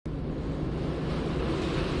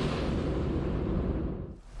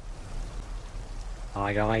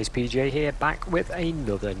Hi guys, PJ here, back with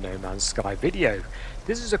another No Man's Sky video.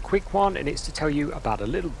 This is a quick one and it's to tell you about a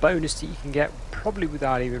little bonus that you can get probably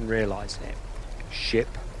without even realising it. Ship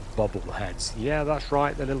bobbleheads. Yeah, that's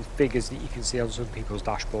right, the little figures that you can see on some people's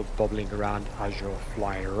dashboards bobbling around as you're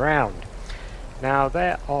flying around. Now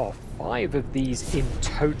there are 5 of these in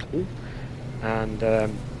total and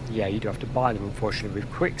yeah, you do have to buy them unfortunately with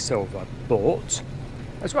Quicksilver, but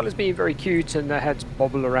as well as being very cute and their heads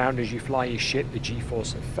bobble around as you fly your ship, the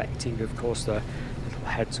G-force affecting, of course, the little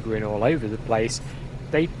heads going all over the place,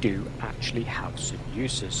 they do actually have some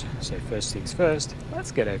uses. So first things first,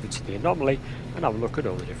 let's get over to the anomaly and have a look at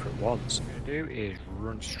all the different ones. What I'm going to do is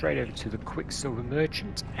run straight over to the Quicksilver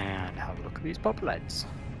Merchant and have a look at these bobbleheads.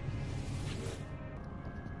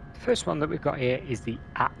 The first one that we've got here is the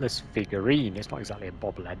Atlas figurine. It's not exactly a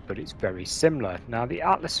bobblehead, but it's very similar. Now the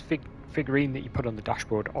Atlas figurine that you put on the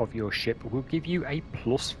dashboard of your ship will give you a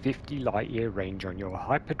plus 50 light year range on your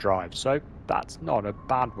hyperdrive, so that's not a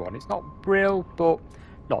bad one. It's not brilliant, but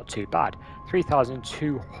not too bad.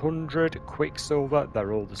 3,200 Quicksilver,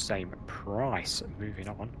 they're all the same price. Moving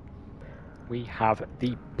on, we have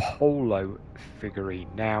the Polo figurine.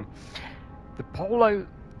 Now the Polo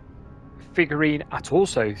figurine at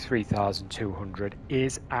also 3,200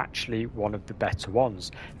 is actually one of the better ones.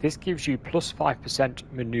 This gives you plus 5%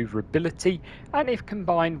 maneuverability, and if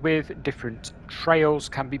combined with different trails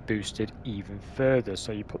can be boosted even further.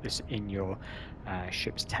 So you put this in your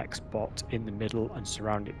ship's text bot in the middle and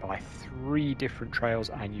surround it by 3 different trails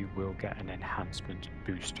and you will get an enhancement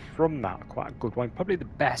boost from that. Quite a good one, probably the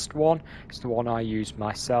best one. It's the one I use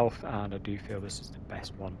myself and I do feel this is the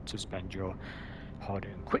best one to spend your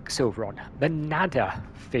hard-earned Quicksilver on. The Nada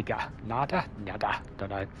figure. Nada, don't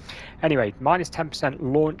know. Anyway, minus 10%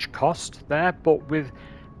 launch cost there, but with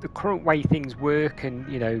the current way things work and,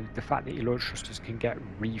 you know, the fact that your launch thrusters can get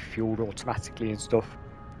refueled automatically and stuff,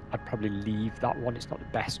 I'd probably leave that one. It's not the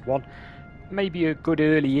best one. Maybe a good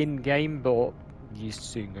early in-game, but you're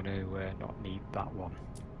soon going to not need that one.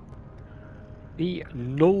 The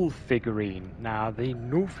Null figurine. Now the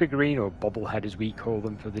Null figurine, or bobblehead as we call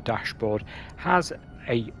them for the dashboard, has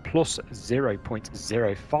a plus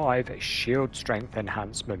 0.05 shield strength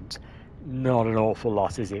enhancement. Not an awful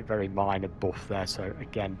lot, is it? Very minor buff there, so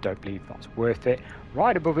again, don't believe that's worth it.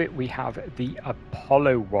 Right above it we have the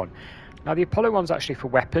Apollo one. Now the Apollo one's actually for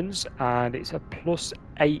weapons and it's a plus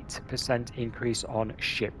 8% increase on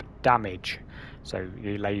ship damage. So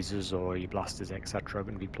your lasers or your blasters, etc., are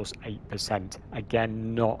going to be plus 8%.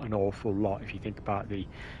 Again, not an awful lot if you think about the,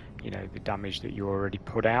 you know, the damage that you already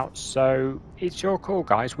put out. So it's your call,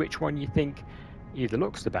 guys, which one you think either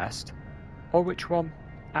looks the best or which one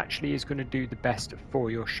actually is going to do the best for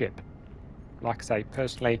your ship. Like I say,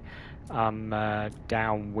 personally, I'm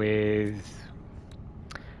down with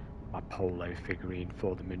my Polo figurine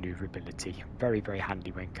for the maneuverability. Very, very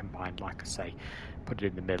handy when combined, like I say. Put it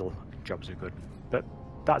in the middle, jobs are good. But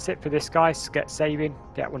that's it for this, guys. Get saving,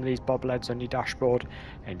 get one of these bobbleheads on your dashboard,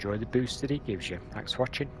 enjoy the boost that it gives you. Thanks for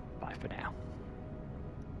watching, bye for now.